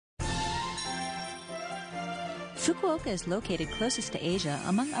Fukuoka is located closest to Asia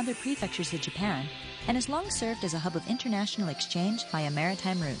among other prefectures of Japan and has long served as a hub of international exchange via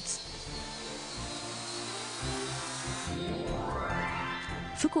maritime routes.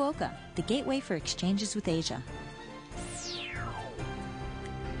 Fukuoka, the gateway for exchanges with Asia.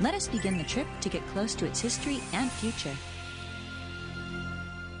 Let us begin the trip to get close to its history and future.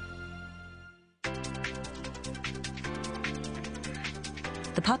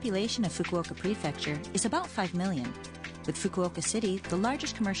 The population of Fukuoka Prefecture is about 5 million, with Fukuoka City, the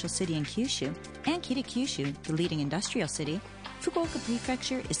largest commercial city in Kyushu, and Kitakyushu, the leading industrial city. Fukuoka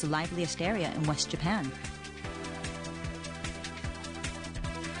Prefecture is the liveliest area in West Japan.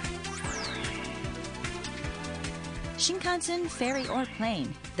 Shinkansen, ferry, or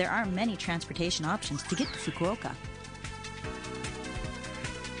plane, there are many transportation options to get to Fukuoka.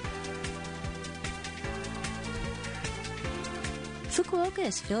 Fukuoka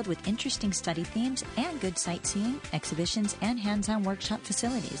is filled with interesting study themes and good sightseeing, exhibitions, and hands-on workshop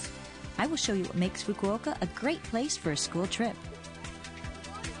facilities. I will show you what makes Fukuoka a great place for a school trip.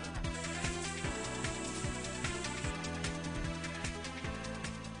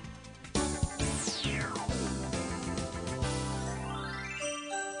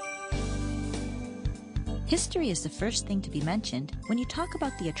 History is the first thing to be mentioned when you talk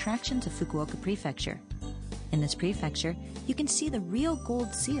about the attractions of Fukuoka Prefecture. In this prefecture, you can see the real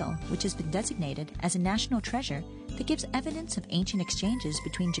gold seal, which has been designated as a national treasure that gives evidence of ancient exchanges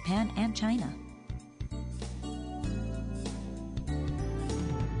between Japan and China.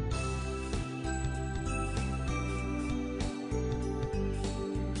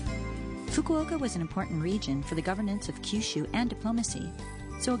 Fukuoka was an important region for the governance of Kyushu and diplomacy,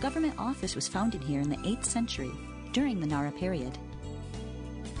 so a government office was founded here in the 8th century, during the Nara period.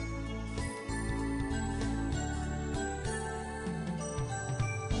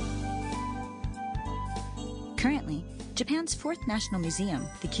 Currently, Japan's 4th National Museum,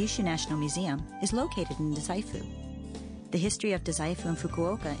 the Kyushu National Museum, is located in Dazaifu. The history of Dazaifu and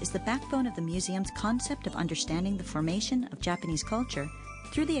Fukuoka is the backbone of the museum's concept of understanding the formation of Japanese culture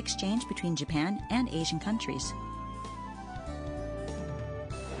through the exchange between Japan and Asian countries.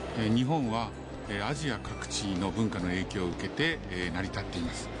 日本はアジア各地の文化の影響を受けて成り立ってい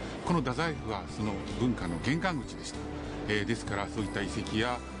ます。この太宰府はその文化の玄関口でした。ですからそういった遺跡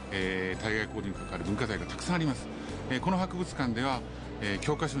や対外交流に関わる文化財がたくさんあります。この博物館では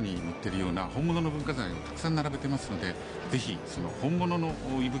教科書に載っているような本物の文化財をたくさん並べてますので、ぜひその本物の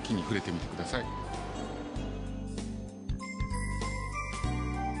息吹に触れてみてください。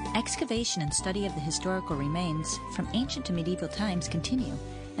Excavation and study of the historical remains from ancient to medieval times continue,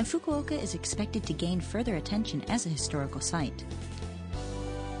 and Fukuoka is expected to gain further attention as a historical site.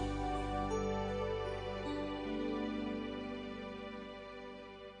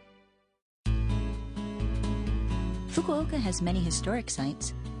 Fukuoka has many historic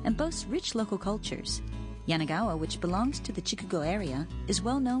sites and boasts rich local cultures. Yanagawa, which belongs to the Chikugo area, is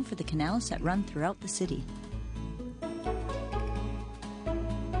well known for the canals that run throughout the city.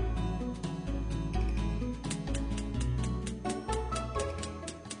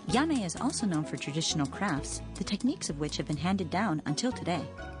 Yame is also known for traditional crafts, the techniques of which have been handed down until today.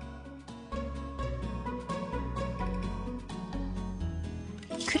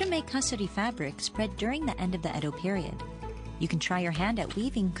 Kurume kasuri fabric spread during the end of the Edo period. You can try your hand at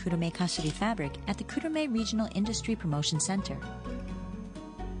weaving kurume kasuri fabric at the Kurume Regional Industry Promotion Center.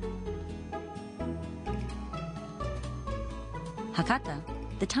 Hakata,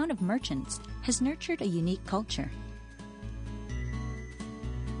 the town of merchants, has nurtured a unique culture.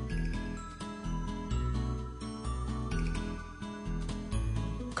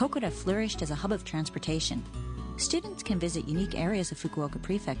 Kokura flourished as a hub of transportation. Students can visit unique areas of Fukuoka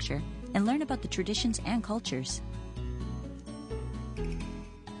Prefecture and learn about the traditions and cultures.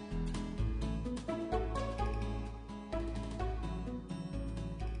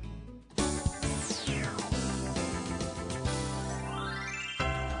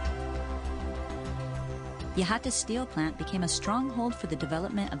 Yahata's steel plant became a stronghold for the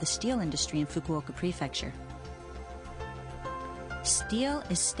development of the steel industry in Fukuoka Prefecture. Steel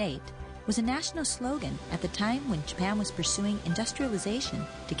is state was a national slogan at the time when Japan was pursuing industrialization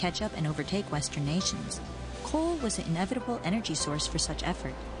to catch up and overtake Western nations. Coal was an inevitable energy source for such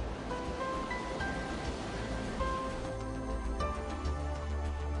effort.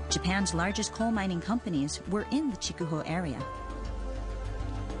 Japan's largest coal mining companies were in the Chikugo area.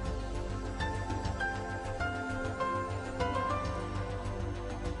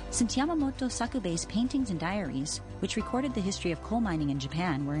 Since Yamamoto Sakubei's paintings and diaries, which recorded the history of coal mining in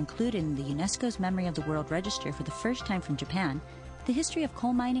Japan, were included in the UNESCO's Memory of the World Register for the first time from Japan, the history of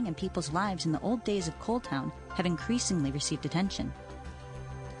coal mining and people's lives in the old days of Coal Town have increasingly received attention.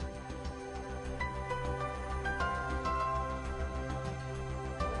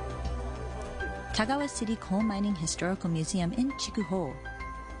 Tagawa City Coal Mining Historical Museum in Chikuho.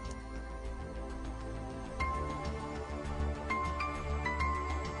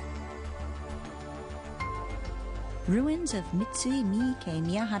 Ruins of Mitsui Miike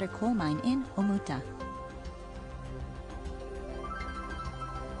Miyahara Coal Mine in Omuta.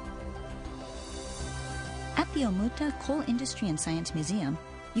 At the Omuta Coal Industry and Science Museum,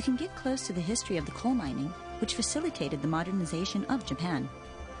 you can get close to the history of the coal mining, which facilitated the modernization of Japan.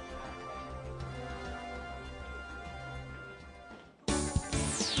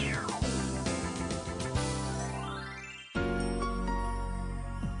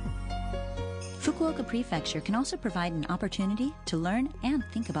 Fukuoka Prefecture can also provide an opportunity to learn and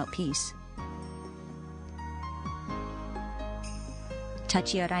think about peace.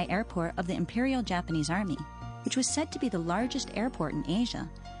 Tachiarai Airport of the Imperial Japanese Army, which was said to be the largest airport in Asia,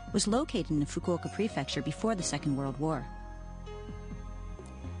 was located in Fukuoka Prefecture before the Second World War.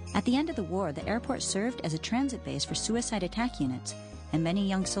 At the end of the war, the airport served as a transit base for suicide attack units, and many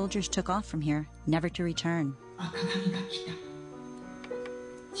young soldiers took off from here, never to return.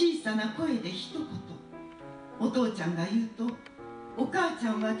 小さな声で一言、お父ちゃんが言うと、お母ち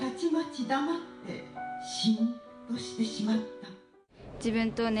ゃんはたちまち黙ってシーンとしてしまった。自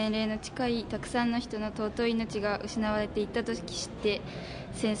分と年齢の近いたくさんの人の尊い命が失われていったと知って、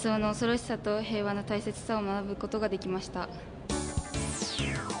戦争の恐ろしさと平和の大切さを学ぶことができました。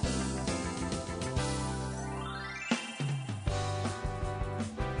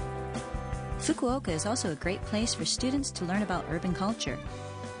Fukuoka is also a great place for students to learn about urban culture.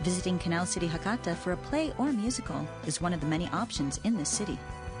 Visiting Canal City Hakata for a play or musical is one of the many options in this city.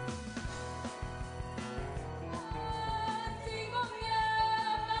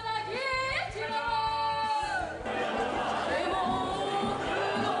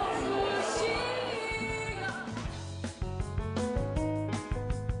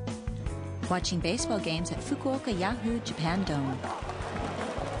 Watching baseball games at Fukuoka Yahoo Japan Dome.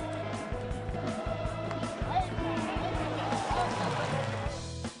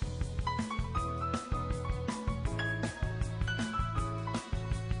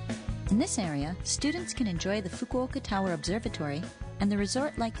 In this area, students can enjoy the Fukuoka Tower Observatory and the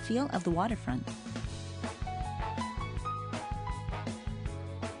resort-like feel of the waterfront.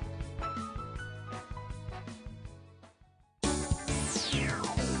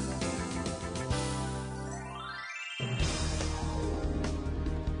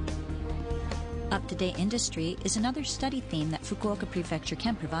 Up-to-date industry is another study theme that Fukuoka Prefecture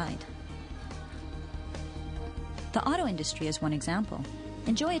can provide. The auto industry is one example.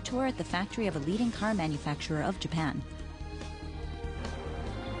 Enjoy a tour at the factory of a leading car manufacturer of Japan.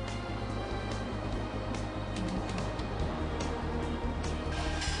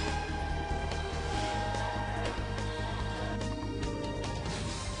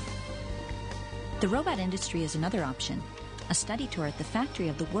 The robot industry is another option. A study tour at the factory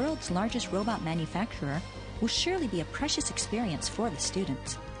of the world's largest robot manufacturer will surely be a precious experience for the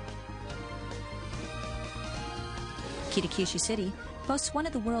students. Kitakyushu City boasts one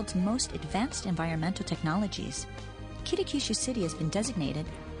of the world's most advanced environmental technologies. Kitakyushu City has been designated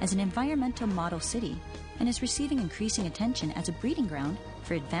as an environmental model city and is receiving increasing attention as a breeding ground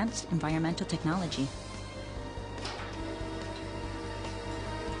for advanced environmental technology.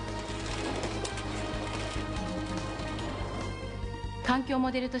 環境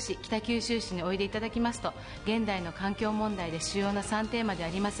モデル都市北九州市においでいただきますと、現代の環境問題で主要な3テーマであ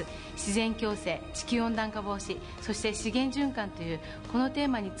ります自然共生、地球温暖化防止、そして資源循環というこのテー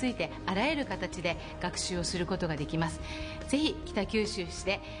マについてあらゆる形で学習をすることができます。ぜひ北九州市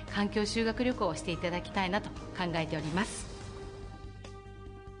で環境修学旅行をしていただきたいなと考えております。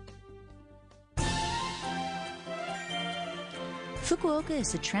Fukuoka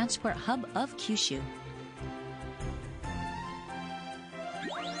is the transport hub of Kyushu.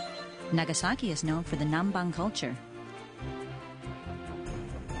 Nagasaki is known for the Namban culture.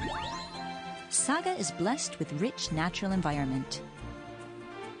 Saga is blessed with rich natural environment.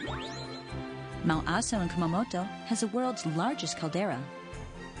 Mount Aso in Kumamoto has the world's largest caldera.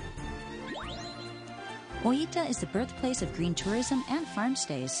 Oita is the birthplace of green tourism and farm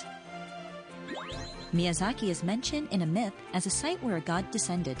stays. Miyazaki is mentioned in a myth as a site where a god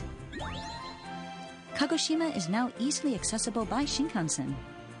descended. Kagoshima is now easily accessible by Shinkansen.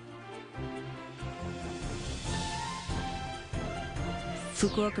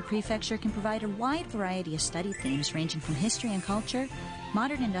 Fukuoka Prefecture can provide a wide variety of study themes ranging from history and culture,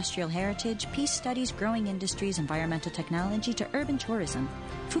 modern industrial heritage, peace studies, growing industries, environmental technology, to urban tourism.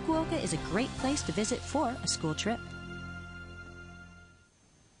 Fukuoka is a great place to visit for a school trip.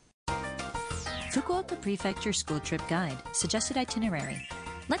 Fukuoka Prefecture School Trip Guide. Suggested itinerary.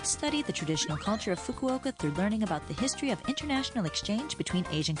 Let's study the traditional culture of Fukuoka through learning about the history of international exchange between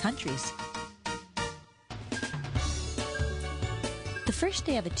Asian countries. The first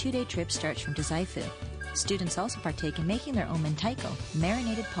day of a 2-day trip starts from Dazaifu. Students also partake in making their own mentaiko,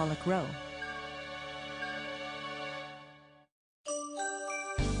 marinated pollock roe.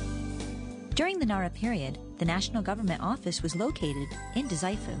 During the Nara period, the national government office was located in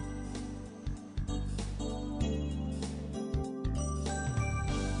Dazaifu.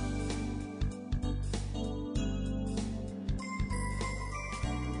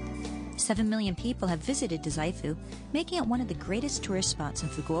 Seven million people have visited Dazaifu, making it one of the greatest tourist spots in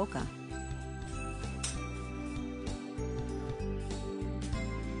Fukuoka.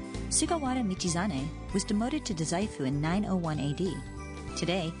 Sugawara Michizane was demoted to Dazaifu in 901 AD.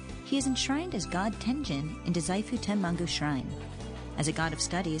 Today, he is enshrined as god Tenjin in Dazaifu Tenmangu Shrine. As a god of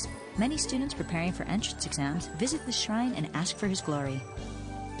studies, many students preparing for entrance exams visit the shrine and ask for his glory.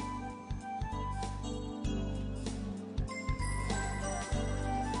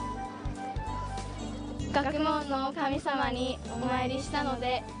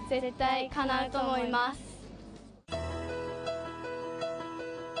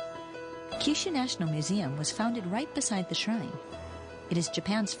 Kyushu National Museum was founded right beside the shrine. It is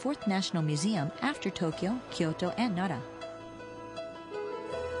Japan's 4th national museum after Tokyo, Kyoto, and Nara.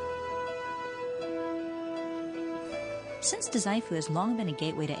 Since Dazaifu has long been a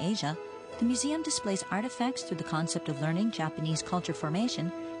gateway to Asia, the museum displays artifacts through the concept of learning Japanese culture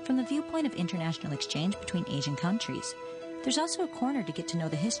formation from the viewpoint of international exchange between Asian countries. There's also a corner to get to know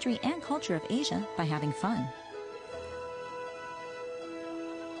the history and culture of Asia by having fun.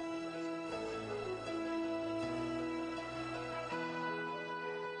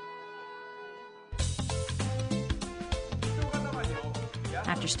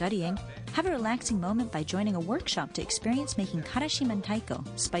 After studying, have a relaxing moment by joining a workshop to experience making karashi mentaiko,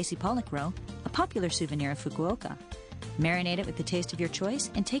 spicy pollock roe, a popular souvenir of Fukuoka. Marinate it with the taste of your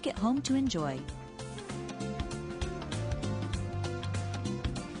choice and take it home to enjoy.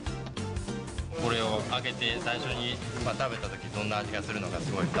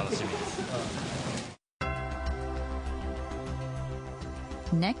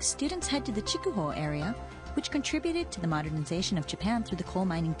 Next, students head to the Chikuho area, which contributed to the modernization of Japan through the coal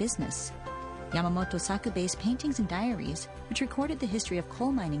mining business. Yamamoto Sakube's paintings and diaries, which recorded the history of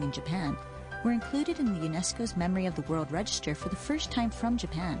coal mining in Japan, were included in the UNESCO's Memory of the World Register for the first time from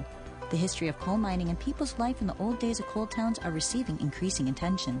Japan. The history of coal mining and people's life in the old days of coal towns are receiving increasing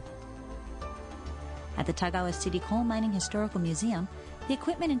attention. At the Tagawa City Coal Mining Historical Museum, the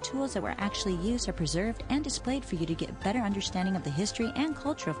equipment and tools that were actually used are preserved and displayed for you to get a better understanding of the history and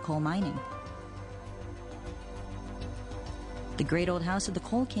culture of coal mining. The Great Old House of the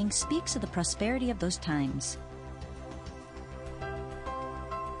Coal King speaks of the prosperity of those times.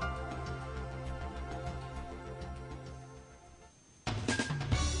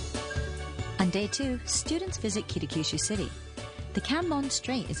 On day 2, students visit Kitakyushu City. The Kanmon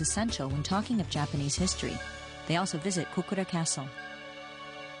Strait is essential when talking of Japanese history. They also visit Kokura Castle.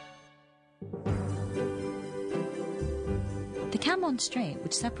 The Kanmon Strait,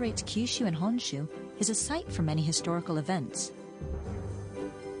 which separates Kyushu and Honshu, is a site for many historical events.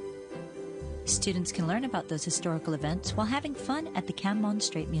 Students can learn about those historical events while having fun at the Kanmon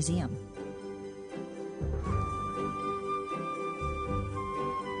Strait Museum.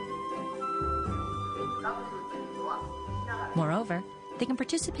 Moreover, they can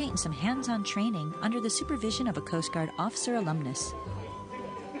participate in some hands-on training under the supervision of a Coast Guard officer alumnus.「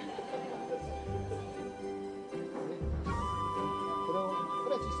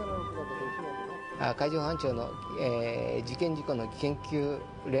海上保安庁の、事件事故の緊急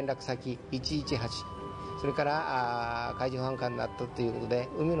連絡先118」それから海上保安官になったということで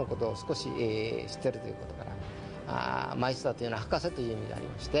海のことを少し、知ってるということからマイスターというのは博士という意味があり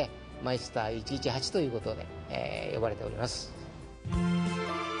ましてマイスター118ということで、呼ばれております。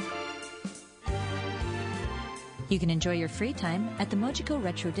You can enjoy your free time at the Mojiko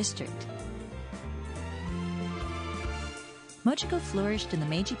Retro District. Mojiko flourished in the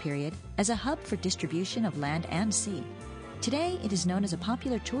Meiji period as a hub for distribution of land and sea. Today, it is known as a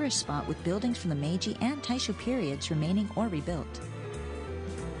popular tourist spot with buildings from the Meiji and Taisho periods remaining or rebuilt.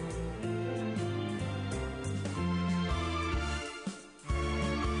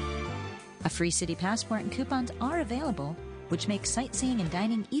 A free city passport and coupons are available, which makes sightseeing and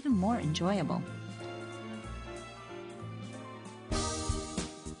dining even more enjoyable.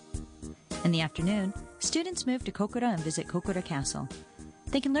 In the afternoon, students move to Kokura and visit Kokura Castle.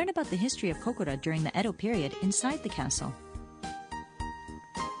 They can learn about the history of Kokura during the Edo period inside the castle.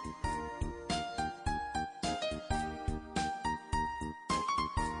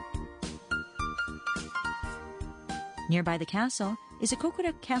 Nearby the castle is a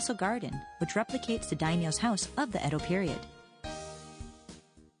Kokura Castle Garden, which replicates the daimyo's house of the Edo period.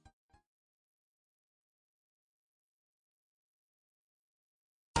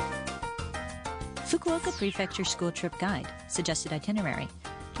 Fukuoka Prefecture School Trip Guide, Suggested Itinerary.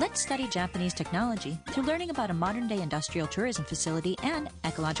 Let's study Japanese technology through learning about a modern-day industrial tourism facility and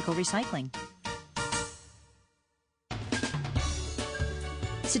ecological recycling.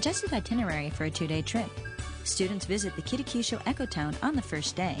 Suggested itinerary for a 2-day trip. Students visit the Kitakyushu Eco Town on the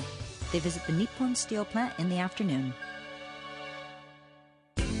first day. They visit the Nippon Steel Plant in the afternoon.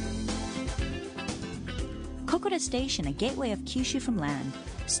 Kokura Station, a gateway of Kyushu from land.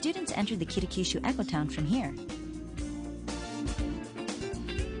 Students enter the Kitakyushu Eco Town from here.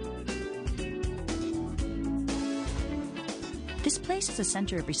 This place is a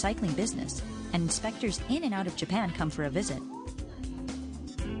center of recycling business, and inspectors in and out of Japan come for a visit.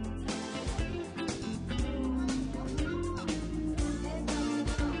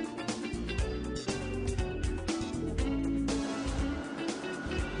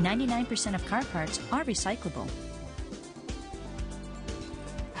 "99% of car parts are recyclable.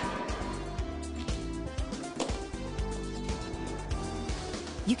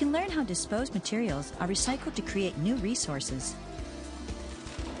 You can learn how disposed materials are recycled to create new resources.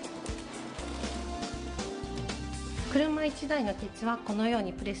 車1台の鉄はこのよう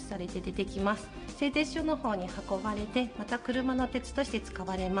にプレスされて出てきます。製鉄所の方に運ばれて、また車の鉄として使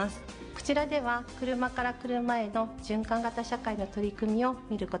われます。こちらでは車から車への循環型社会の取り組みを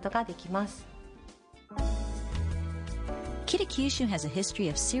見ることができます。Kitakyushu has a history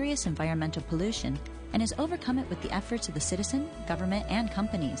of serious environmental pollution and has overcome it with the efforts of the citizen, government, and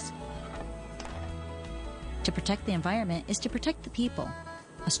companies. To protect the environment is to protect the people.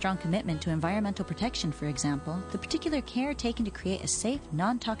 A strong commitment to environmental protection, for example, the particular care taken to create a safe,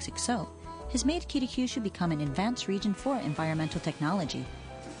 non-toxic soap, has made Kitakyushu become an advanced region for environmental technology.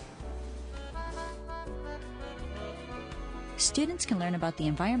 Students can learn about the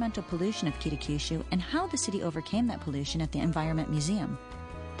environmental pollution of Kitakyushu and how the city overcame that pollution at the Environment Museum.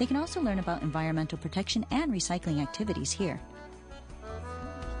 They can also learn about environmental protection and recycling activities here.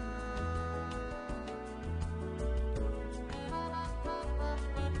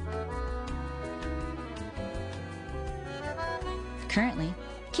 Currently,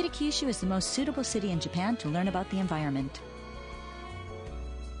 Kitakyushu is the most suitable city in Japan to learn about the environment.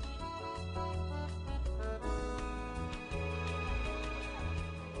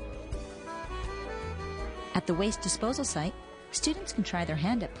 At the waste disposal site, students can try their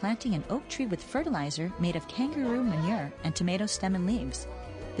hand at planting an oak tree with fertilizer made of kangaroo manure and tomato stem and leaves.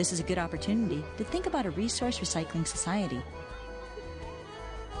 This is a good opportunity to think about a resource recycling society.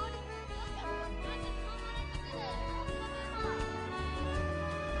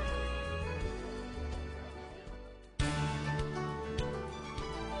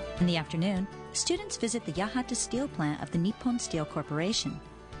 In the afternoon, students visit the Yahata Steel Plant of the Nippon Steel Corporation.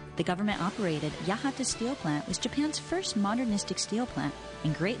 The government-operated Yahata Steel Plant was Japan's first modernistic steel plant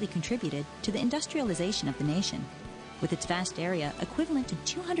and greatly contributed to the industrialization of the nation. With its vast area, equivalent to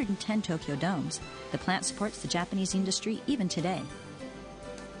 210 Tokyo domes, the plant supports the Japanese industry even today.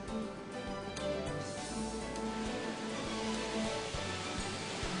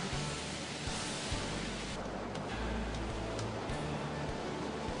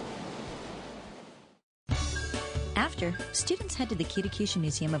 After, students head to the Kitakyushu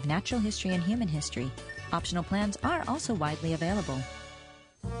Museum of Natural History and Human History. Optional plans are also widely available.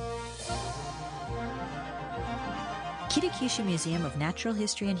 Kitakyushu Museum of Natural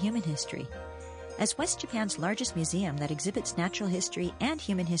History and Human History. As West Japan's largest museum that exhibits natural history and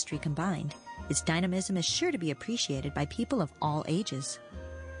human history combined, its dynamism is sure to be appreciated by people of all ages.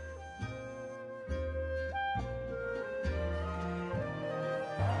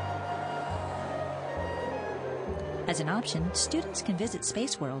 As an option, students can visit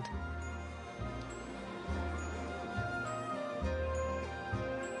Space World.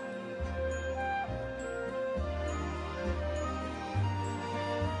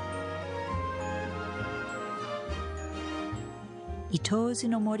 Itozu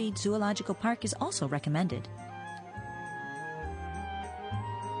no Mori Zoological Park is also recommended.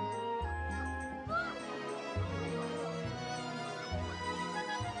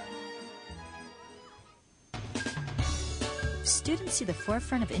 Students see the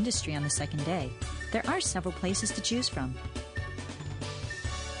forefront of industry on the second day. There are several places to choose from.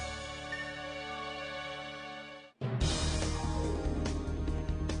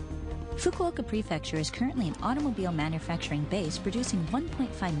 Fukuoka Prefecture is currently an automobile manufacturing base producing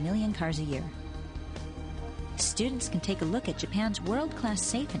 1.5 million cars a year. Students can take a look at Japan's world-class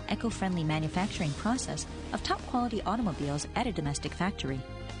safe and eco-friendly manufacturing process of top-quality automobiles at a domestic factory.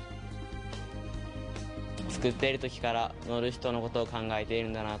 作っている時から乗る人のことを考えている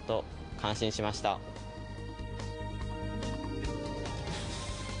んだなと感心しました。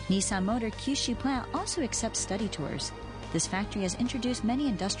 Nissan Motor Kyushu plant also accepts study tours. This factory has introduced many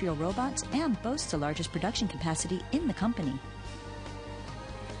industrial robots and boasts the largest production capacity in the company.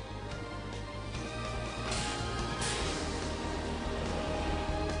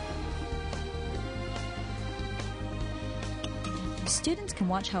 Students can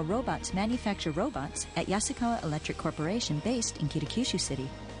watch how robots manufacture robots at Yasukawa Electric Corporation based in Kitakyushu City.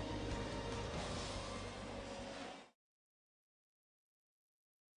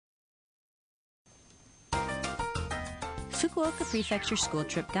 Fukuoka Prefecture School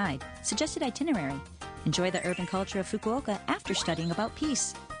Trip Guide. Suggested itinerary. Enjoy the urban culture of Fukuoka after studying about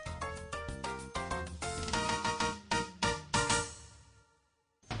peace.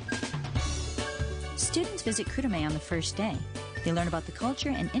 Students visit Kurume on the first day. They learn about the culture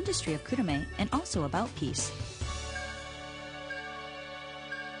and industry of Kurume and also about peace.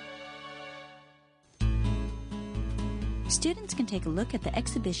 Students can take a look at the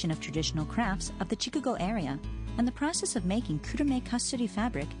exhibition of traditional crafts of the Chikugo area and the process of making Kurume Kasuri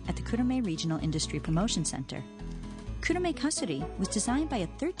fabric at the Kurume Regional Industry Promotion Center. Kurume Kasuri was designed by a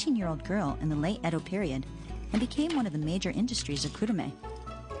 13-year-old girl in the late Edo period and became one of the major industries of Kurume.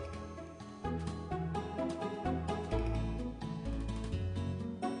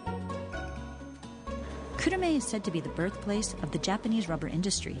 Kurume is said to be the birthplace of the Japanese rubber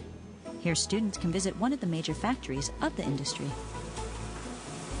industry. Here, students can visit one of the major factories of the industry.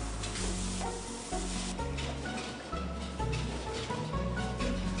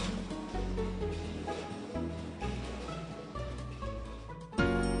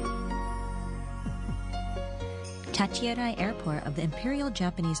 Tachierai Airport of the Imperial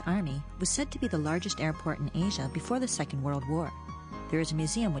Japanese Army was said to be the largest airport in Asia before the Second World War. There is a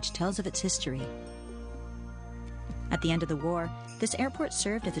museum which tells of its history. At the end of the war, this airport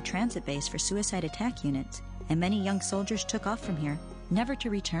served as a transit base for suicide attack units, and many young soldiers took off from here, never to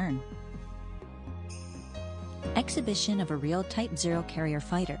return. Exhibition of a real Type 0 carrier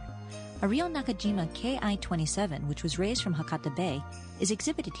fighter. A real Nakajima Ki-27, which was raised from Hakata Bay, is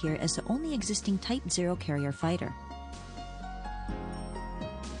exhibited here as the only existing Type 0 carrier fighter.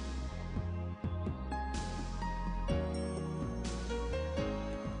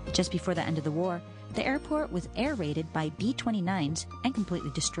 Just before the end of the war, the airport was air-raided by B-29s and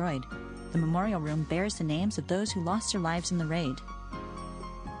completely destroyed. The memorial room bears the names of those who lost their lives in the raid.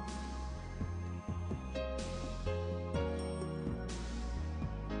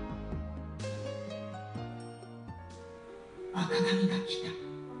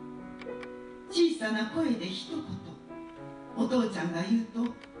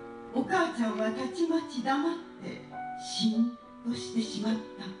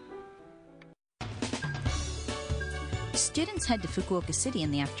 Students head to Fukuoka City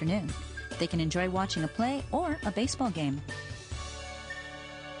in the afternoon. They can enjoy watching a play or a baseball game.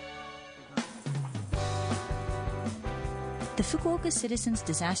 The Fukuoka Citizens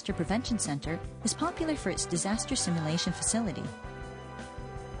Disaster Prevention Center is popular for its disaster simulation facility.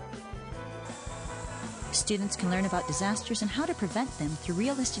 Students can learn about disasters and how to prevent them through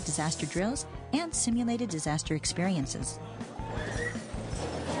realistic disaster drills and simulated disaster experiences.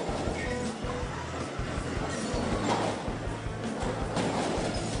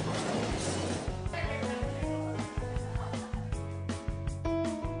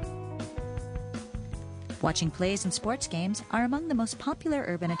 Watching plays and sports games are among the most popular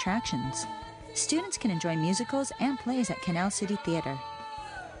urban attractions. Students can enjoy musicals and plays at Canal City Theater.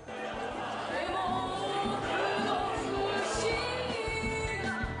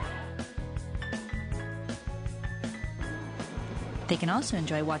 They can also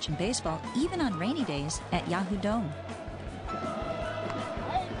enjoy watching baseball even on rainy days at Yahoo Dome.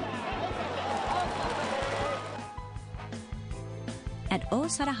 At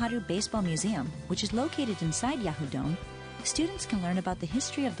Osaraharu Baseball Museum, which is located inside Yahoo Dome, students can learn about the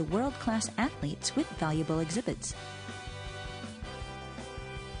history of the world-class athletes with valuable exhibits.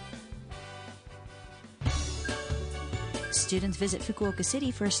 Students visit Fukuoka City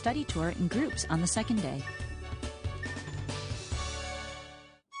for a study tour in groups on the second day.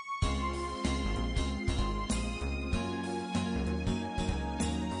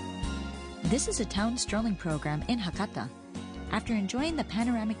 This is a town strolling program in Hakata. After enjoying the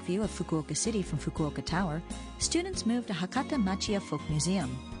panoramic view of Fukuoka City from Fukuoka Tower, students move to Hakata Machiya Folk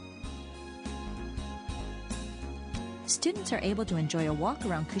Museum. Students are able to enjoy a walk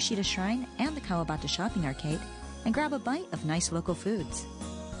around Kushida Shrine and the Kawabata Shopping Arcade and grab a bite of nice local foods.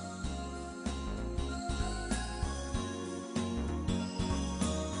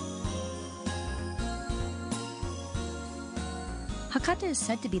 Hakata is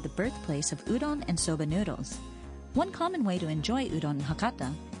said to be the birthplace of udon and soba noodles. One common way to enjoy udon in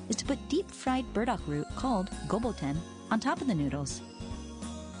Hakata is to put deep-fried burdock root called goboten on top of the noodles.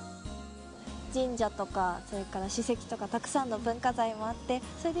 神社とかそれから史跡とかたくさんの文化財もあって、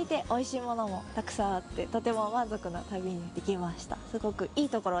それでいて美味しいものもたくさんあって、とても満足な旅にできました。すごくいい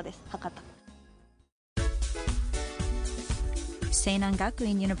ところです、博多。Seinan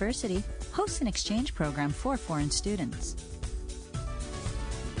Gakuin University hosts an exchange program for foreign students.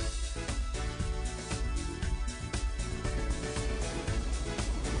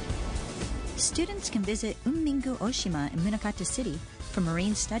 Students can visit Unmingu Oshima in Munakata City for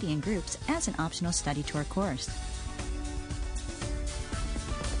marine study in groups as an optional study tour course.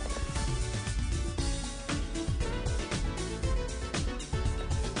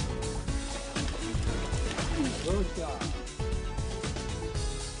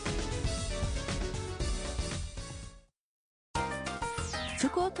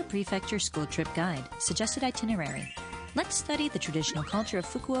 Fukuoka Prefecture School Trip Guide suggested itinerary. Let's study the traditional culture of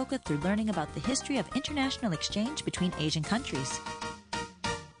Fukuoka through learning about the history of international exchange between Asian countries.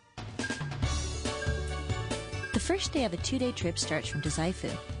 The first day of a 2-day trip starts from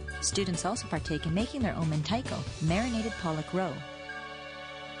Dazaifu. Students also partake in making their own mentaiko, marinated pollock roe.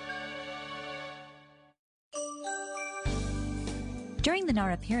 During the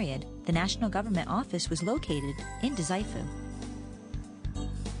Nara period, the national government office was located in Dazaifu.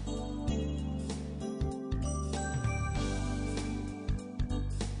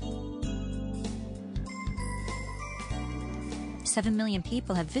 Seven million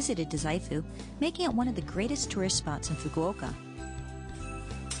people have visited Dazaifu, making it one of the greatest tourist spots in Fukuoka.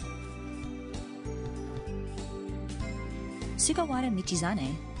 Sugawara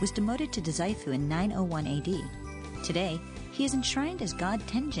Michizane was demoted to Dazaifu in 901 AD. Today, he is enshrined as god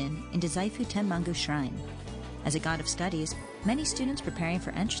Tenjin in Dazaifu Tenmangu Shrine. As a god of studies, many students preparing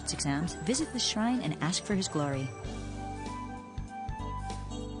for entrance exams visit the shrine and ask for his glory.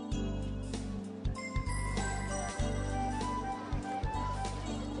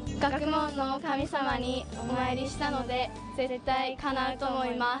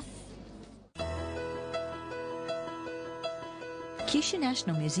 Kyushu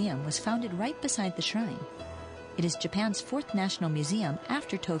National Museum was founded right beside the shrine. It is Japan's fourth national museum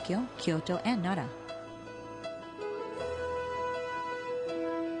after Tokyo, Kyoto, and Nara.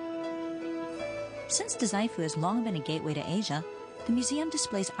 Since Dazaifu has long been a gateway to Asia, the museum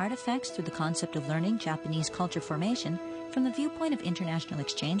displays artifacts through the concept of learning Japanese culture formation from the viewpoint of international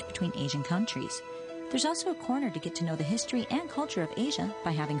exchange between Asian countries. There's also a corner to get to know the history and culture of Asia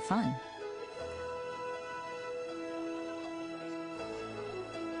by having fun.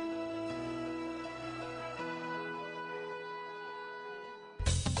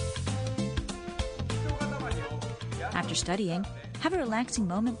 After studying, have a relaxing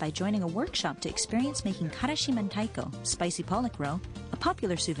moment by joining a workshop to experience making karashi mentaiko, spicy pollock roe, a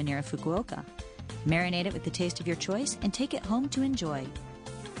popular souvenir of Fukuoka. Marinate it with the taste of your choice and take it home to enjoy.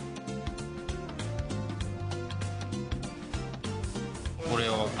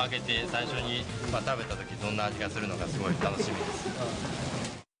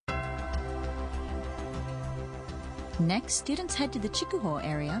 Next, students head to the Chikuho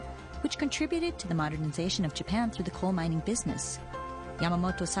area, which contributed to the modernization of Japan through the coal mining business.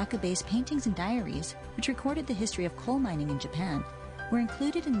 Yamamoto Sakube's paintings and diaries, which recorded the history of coal mining in Japan, were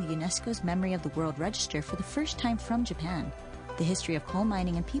included in the UNESCO's Memory of the World Register for the first time from Japan. The history of coal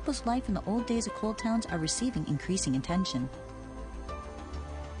mining and people's life in the old days of coal towns are receiving increasing attention.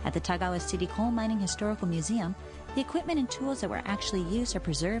 At the Tagawa City Coal Mining Historical Museum, the equipment and tools that were actually used are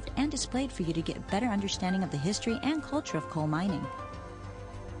preserved and displayed for you to get a better understanding of the history and culture of coal mining.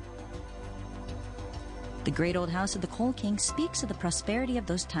 The Great Old House of the Coal King speaks of the prosperity of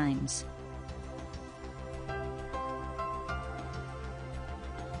those times.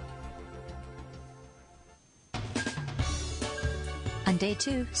 On day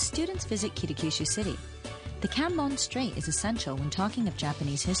 2, students visit Kitakyushu City. The Kanmon Strait is essential when talking of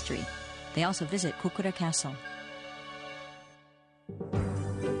Japanese history. They also visit Kokura Castle.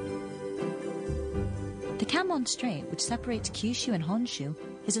 The Kanmon Strait, which separates Kyushu and Honshu,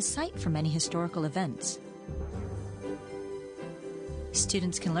 is a site for many historical events.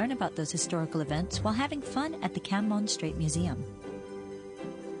 Students can learn about those historical events while having fun at the Kanmon Strait Museum.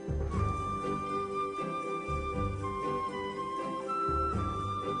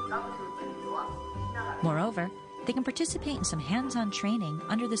 Moreover, they can participate in some hands-on training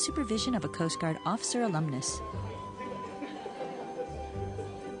under the supervision of a Coast Guard officer alumnus.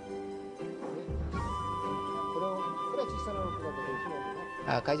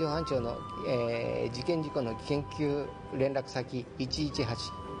海上保安庁の、事件事故の緊急連絡先118、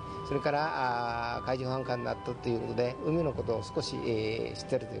それから海上保安官になったということで海のことを少し、知っ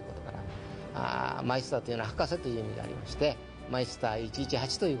ているということからマイスターというのは博士という意味がありましてマイスター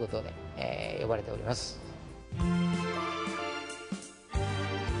118ということで、呼ばれております。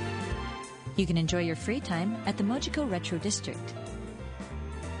You can enjoy your free time at the Mojiko Retro District.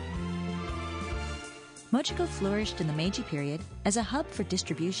 Mojiko flourished in the Meiji period as a hub for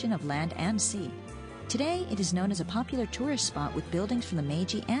distribution of land and sea. Today, it is known as a popular tourist spot with buildings from the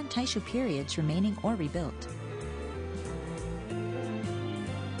Meiji and Taisho periods remaining or rebuilt.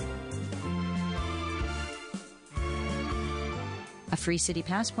 A free city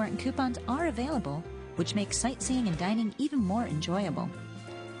passport and coupons are available, which makes sightseeing and dining even more enjoyable.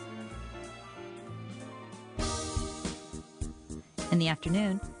 In the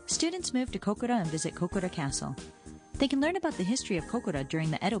afternoon, students move to Kokura and visit Kokura Castle. They can learn about the history of Kokura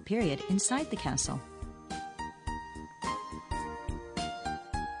during the Edo period inside the castle.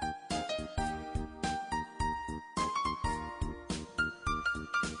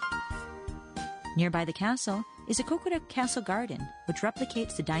 Nearby the castle is a Kokura Castle Garden, which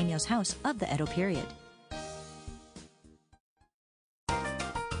replicates the daimyo's house of the Edo period.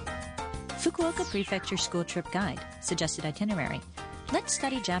 Fukuoka Prefecture School Trip Guide, suggested itinerary. Let's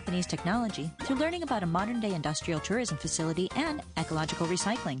study Japanese technology through learning about a modern-day industrial tourism facility and ecological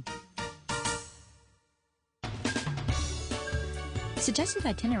recycling. Suggested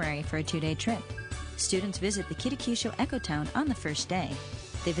itinerary for a 2-day trip. Students visit the Kitakyushu Eco-Town on the first day.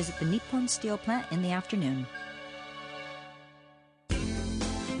 They visit the Nippon Steel Plant in the afternoon.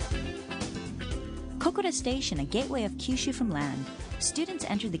 Kokura Station, a gateway of Kyushu from land. Students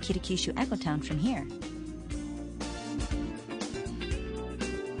enter the Kitakyushu Eco-Town from here.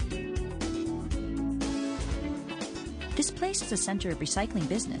 This place is a center of recycling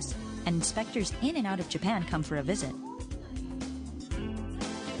business, and inspectors in and out of Japan come for a visit.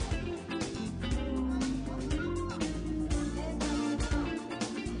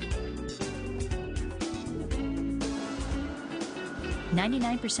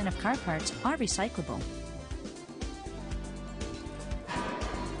 "99% of car parts are recyclable.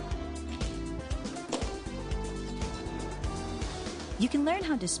 You can learn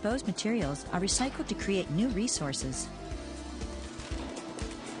how disposed materials are recycled to create new resources.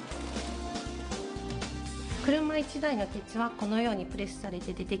 車1台の鉄はこのようにプレスされ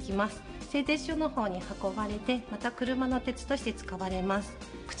て出てきます。製鉄所の方に運ばれてまた車の鉄として使われます。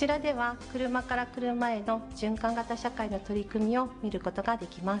こちらでは車から車への循環型社会の取り組みを見ることがで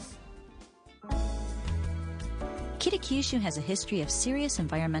きます。Kitakyushu has a history of serious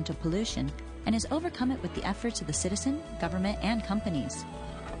environmental pollution and has overcome it with the efforts of the citizen, government, and companies.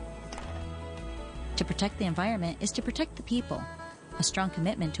 To protect the environment is to protect the people. A strong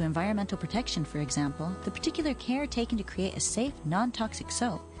commitment to environmental protection, for example, the particular care taken to create a safe, non-toxic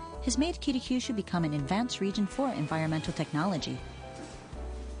soap, has made Kitakyushu become an advanced region for environmental technology.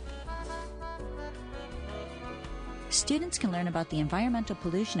 Students can learn about the environmental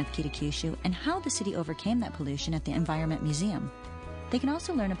pollution of Kitakyushu and how the city overcame that pollution at the Environment Museum. They can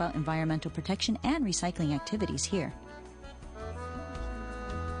also learn about environmental protection and recycling activities here.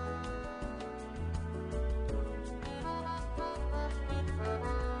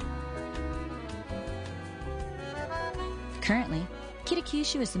 Currently,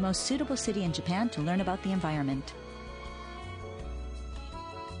 Kitakyushu is the most suitable city in Japan to learn about the environment.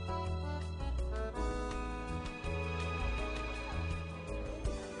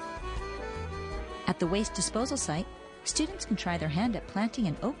 At the waste disposal site, students can try their hand at planting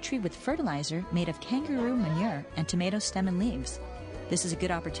an oak tree with fertilizer made of kangaroo manure and tomato stem and leaves. This is a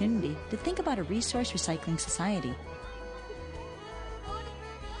good opportunity to think about a resource recycling society.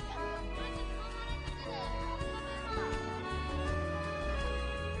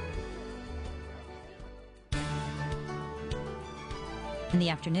 In the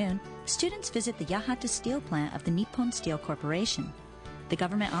afternoon, students visit the Yahata Steel Plant of the Nippon Steel Corporation. The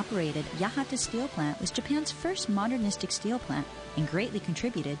government-operated Yahata Steel Plant was Japan's first modernistic steel plant and greatly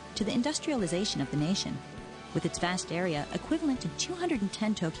contributed to the industrialization of the nation. With its vast area, equivalent to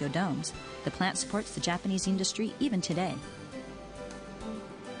 210 Tokyo domes, the plant supports the Japanese industry even today.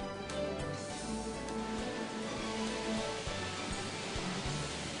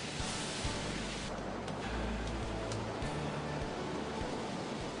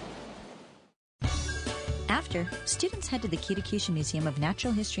 After, students head to the Kitakyushu Museum of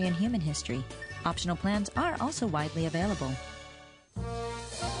Natural History and Human History. Optional plans are also widely available.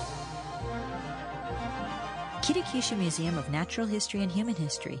 Kitakyushu Museum of Natural History and Human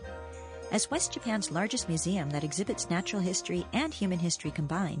History. As West Japan's largest museum that exhibits natural history and human history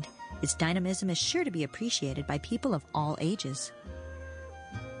combined, its dynamism is sure to be appreciated by people of all ages.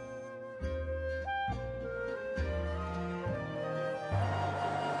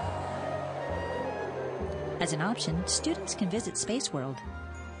 As an option, students can visit Space World.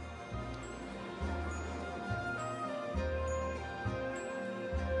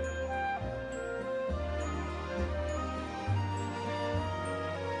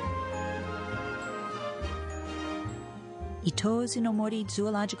 Itozu-no-Mori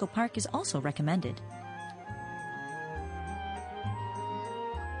Zoological Park is also recommended.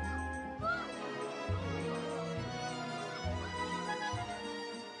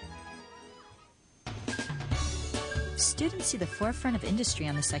 Students see the forefront of industry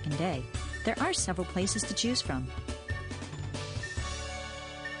on the second day. There are several places to choose from.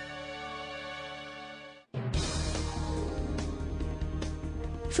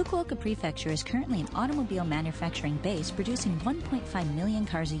 Fukuoka Prefecture is currently an automobile manufacturing base producing 1.5 million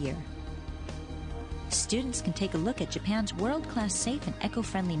cars a year. Students can take a look at Japan's world-class safe and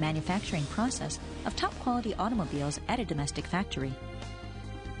eco-friendly manufacturing process of top-quality automobiles at a domestic factory.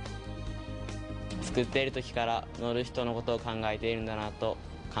 作っている時から乗る人のことを考えているんだなと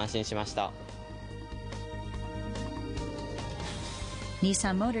感心しました。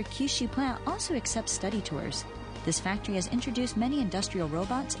 Nissan Motor Kyushu plant also accepts study tours. This factory has introduced many industrial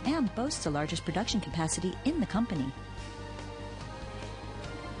robots and boasts the largest production capacity in the company.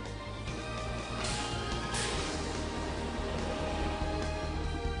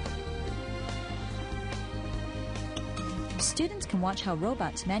 Students can watch how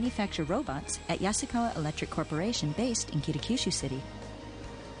robots manufacture robots at Yasukawa Electric Corporation based in Kitakyushu City.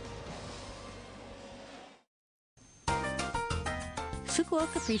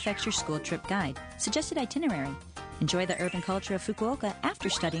 Fukuoka Prefecture School Trip Guide. Suggested itinerary. Enjoy the urban culture of Fukuoka after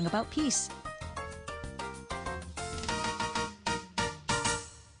studying about peace.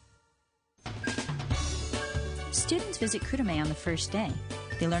 Students visit Kurume on the first day.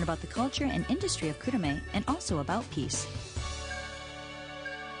 They learn about the culture and industry of Kurume and also about peace.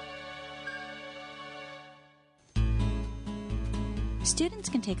 Students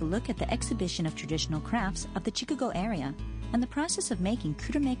can take a look at the exhibition of traditional crafts of the Chikugo area and the process of making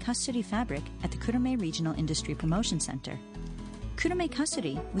Kurume custody fabric at the Kurume Regional Industry Promotion Center. Kurume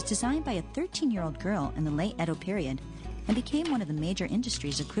custody was designed by a 13-year-old girl in the late Edo period and became one of the major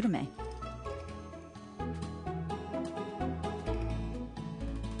industries of Kurume.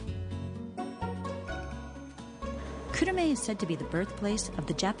 Kurume is said to be the birthplace of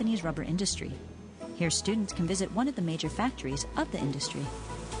the Japanese rubber industry. Here, students can visit one of the major factories of the industry.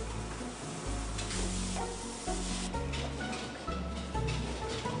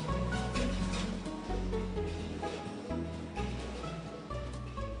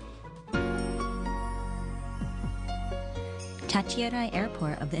 Tachierai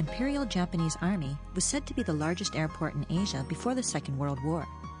Airport of the Imperial Japanese Army was said to be the largest airport in Asia before the Second World War.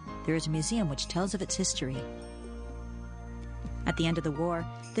 There is a museum which tells of its history. At the end of the war,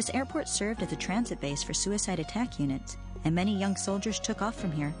 this airport served as a transit base for suicide attack units, and many young soldiers took off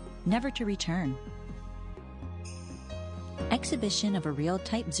from here, never to return. Exhibition of a real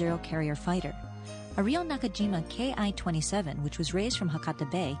Type 0 carrier fighter. A real Nakajima Ki-27, which was raised from Hakata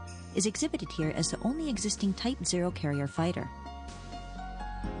Bay, is exhibited here as the only existing Type 0 carrier fighter.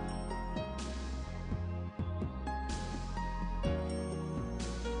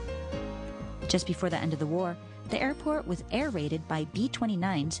 Just before the end of the war, the airport was air-raided by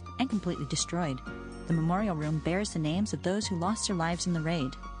B-29s and completely destroyed. The memorial room bears the names of those who lost their lives in the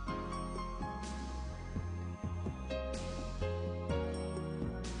raid.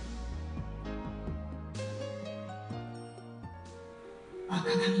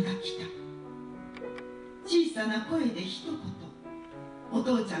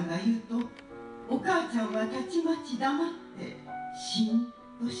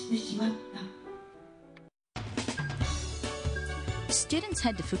 Students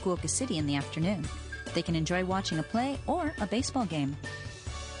head to Fukuoka City in the afternoon. They can enjoy watching a play or a baseball game.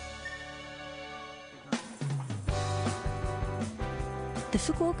 The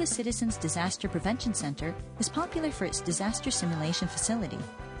Fukuoka Citizens Disaster Prevention Center is popular for its disaster simulation facility.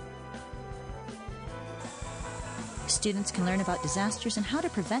 Students can learn about disasters and how to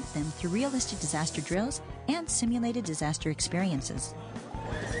prevent them through realistic disaster drills and simulated disaster experiences.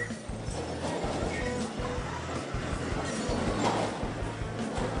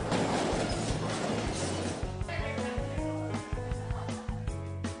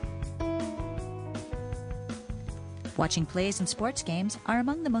 Watching plays and sports games are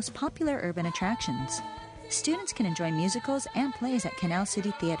among the most popular urban attractions. Students can enjoy musicals and plays at Canal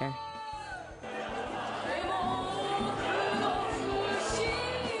City Theater.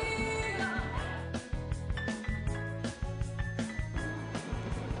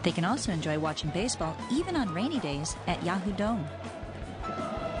 They can also enjoy watching baseball even on rainy days at Yahoo Dome.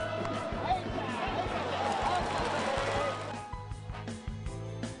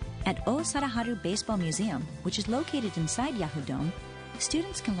 At Osaraharu Baseball Museum, which is located inside Yahoo Dome,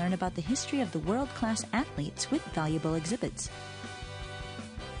 students can learn about the history of the world-class athletes with valuable exhibits.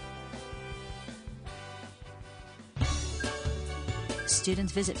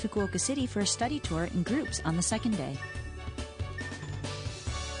 Students visit Fukuoka City for a study tour in groups on the second day.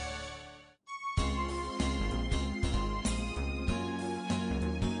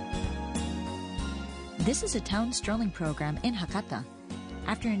 This is a town strolling program in Hakata.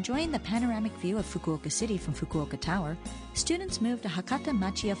 After enjoying the panoramic view of Fukuoka City from Fukuoka Tower, students move to Hakata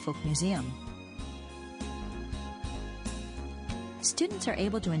Machiya Folk Museum. Students are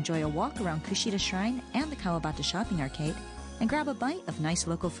able to enjoy a walk around Kushida Shrine and the Kawabata Shopping Arcade and grab a bite of nice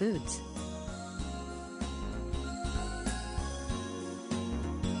local foods.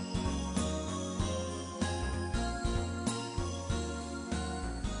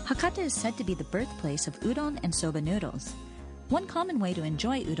 Hakata is said to be the birthplace of udon and soba noodles. One common way to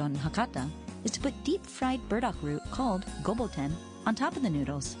enjoy udon in Hakata is to put deep-fried burdock root called goboten on top of the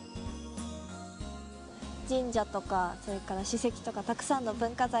noodles. 神社とかそれから史跡とかたくさんの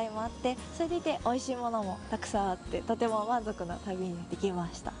文化財もあって、それでいて美味しいものもたくさんあって、とても満足な旅にできま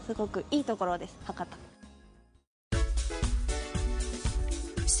した。すごくいいところです、博多。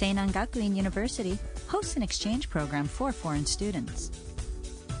Seinan Gakuin University hosts an exchange program for foreign students.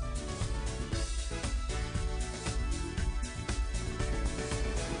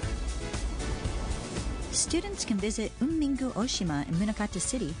 Students can visit Unmingu Oshima in Munakata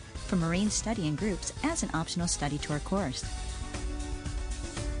City for marine study in groups as an optional study tour course.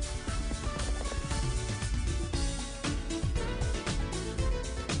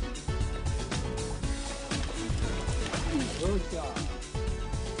 Good job.